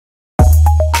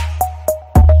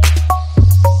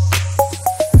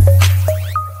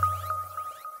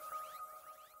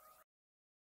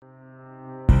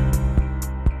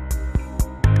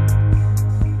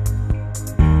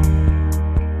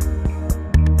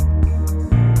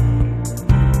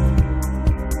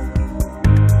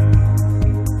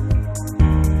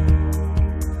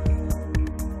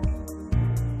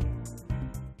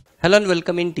Hello and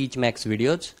welcome in Teach Max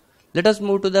videos. Let us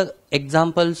move to the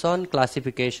examples on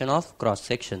classification of cross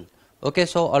section. Okay,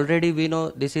 so already we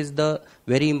know this is the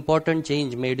very important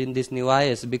change made in this new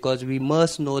IS because we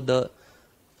must know the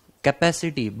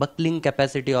capacity, buckling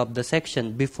capacity of the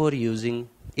section before using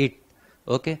it.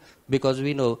 Okay, because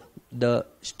we know the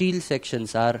steel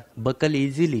sections are buckle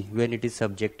easily when it is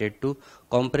subjected to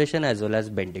compression as well as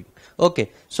bending.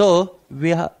 Okay, so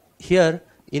we are here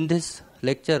in this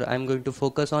lecture I am going to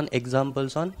focus on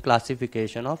examples on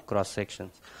classification of cross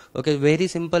sections. Okay, very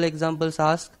simple examples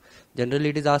asked. Generally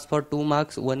it is asked for 2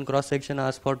 marks, one cross section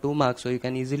asked for 2 marks, so you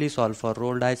can easily solve for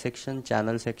rolled eye section,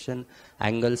 channel section,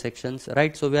 angle sections,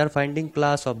 right? So we are finding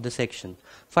class of the section.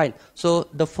 Fine. So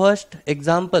the first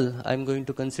example I am going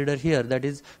to consider here, that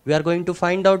is we are going to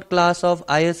find out class of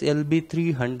ISLB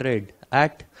 300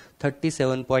 at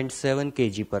 37.7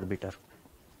 kg per meter.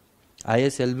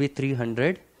 ISLB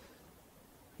 300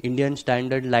 Indian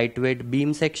standard lightweight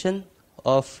beam section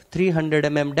of 300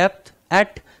 mm depth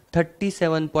at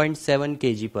 37.7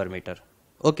 kg per meter.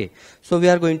 Okay, so we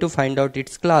are going to find out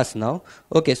its class now.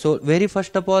 Okay, so very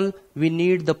first of all we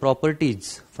need the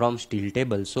properties from steel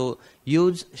table. So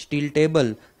use steel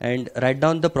table and write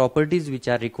down the properties which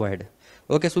are required.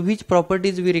 Okay, so which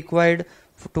properties we required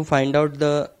to find out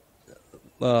the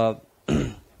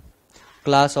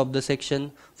class of the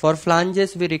section? For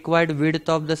flanges we required width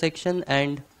of the section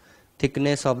and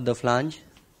thickness of the flange,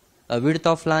 width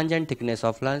of flange and thickness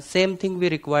of flange. Same thing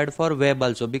we required for web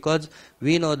also, because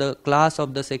we know the class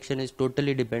of the section is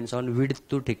totally depends on width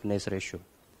to thickness ratio,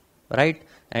 right?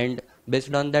 And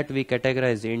based on that we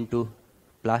categorize into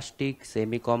plastic,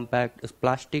 semi-compact,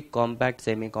 plastic, compact,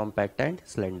 semi-compact and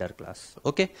slender class.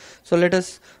 Okay, so let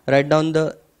us write down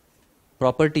the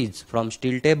properties from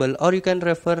steel table, or you can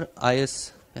refer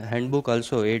IS handbook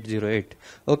also 808.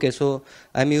 Okay, so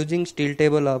I am using steel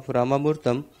table of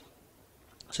Ramamurtham,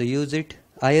 so use it.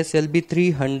 ISLB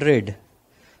 300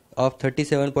 of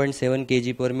 37.7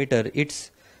 kg per meter,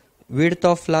 its width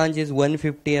of flange is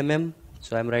 150 mm,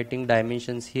 so I am writing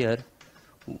dimensions here,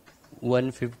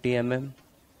 150 mm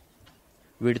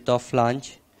width of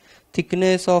flange.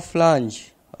 Thickness of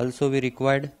flange also we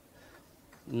required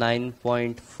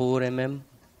 9.4 mm.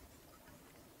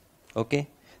 Okay,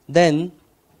 then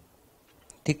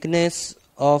thickness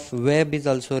of web is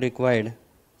also required.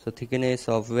 So thickness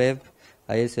of web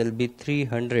ISLB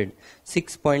 300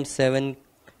 6.7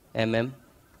 mm.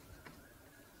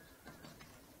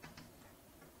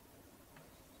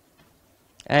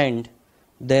 And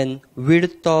then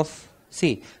width of,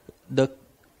 see, the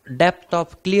depth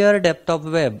of, clear depth of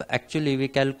web actually we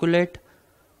calculate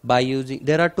by using,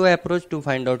 there are two approaches to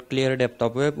find out clear depth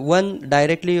of web. One,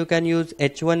 directly you can use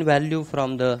H1 value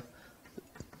from the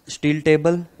steel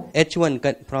table,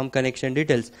 H1 from connection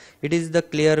details. It is the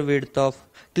clear depth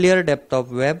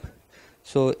of web.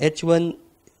 So H1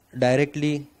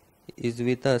 directly is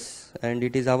with us and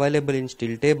it is available in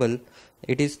steel table.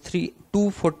 It is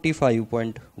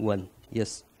 245.1.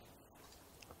 Yes,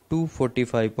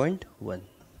 245.1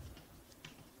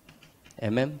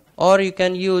 mm. Or you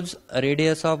can use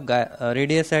radius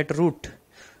at root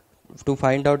to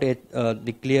find out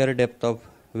the clear depth of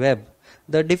web.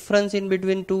 The difference in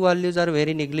between two values are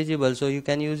very negligible, so you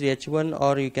can use H1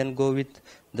 or you can go with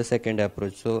the second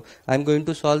approach. So I am going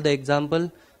to solve the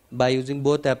example by using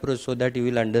both approaches so that you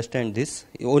will understand this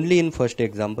only in first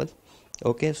example.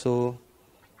 Okay, so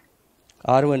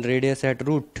R1 radius at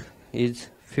root is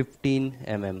 15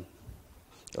 mm.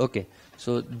 Okay,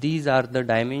 so these are the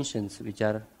dimensions which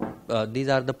are these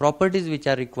are the properties which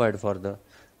are required for the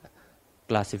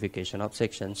classification of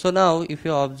section. So now if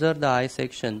you observe the eye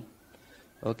section,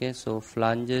 okay, so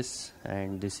flanges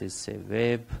and this is say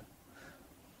web.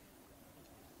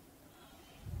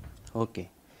 Okay,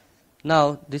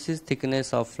 now this is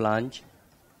thickness of flange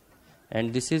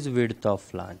and this is width of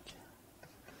flange.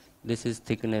 This is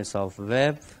thickness of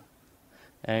web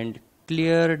and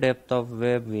clear depth of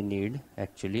web we need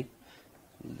actually,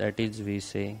 that is we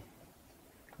say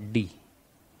D,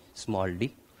 small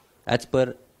d, as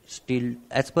per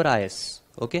IS.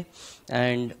 Okay,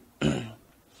 and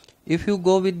if you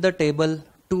go with the table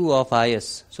 2 of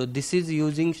IS, so this is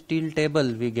using steel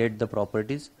table we get the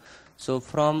properties. So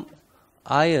from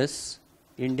IS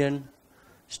Indian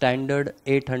standard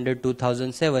 800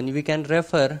 2007 we can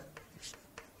refer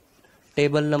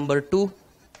table number 2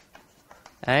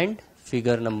 and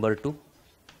figure number 2.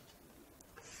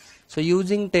 So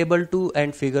using table 2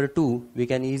 and figure 2 we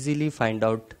can easily find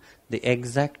out the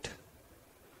exact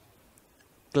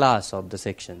class of the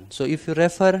section. So if you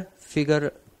refer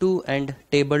figure 2 and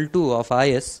table 2 of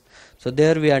IS, so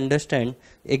there we understand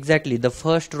exactly the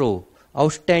first row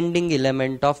outstanding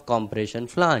element of compression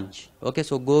flange. Okay,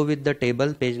 so go with the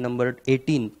table, page number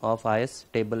 18 of IS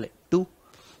table 2,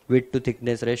 width to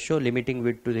thickness ratio, limiting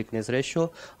width to thickness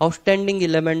ratio. Outstanding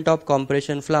element of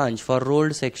compression flange for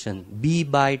rolled section B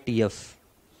by TF.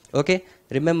 Okay,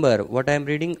 remember what I am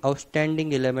reading,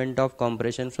 outstanding element of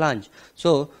compression flange.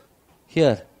 So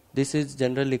here this is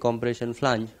generally compression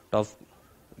flange of,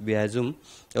 we assume,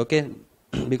 okay,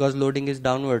 because loading is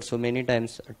downward, so many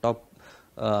times top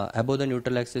above the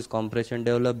neutral axis compression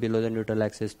develop, below the neutral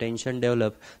axis tension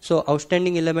develop. So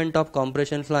outstanding element of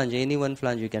compression flange, any one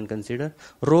flange you can consider.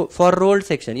 For rolled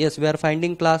section, yes, we are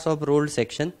finding class of rolled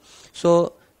section,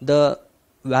 so the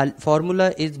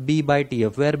formula is B by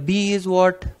TF, where B is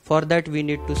what, for that we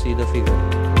need to see the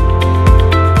figure.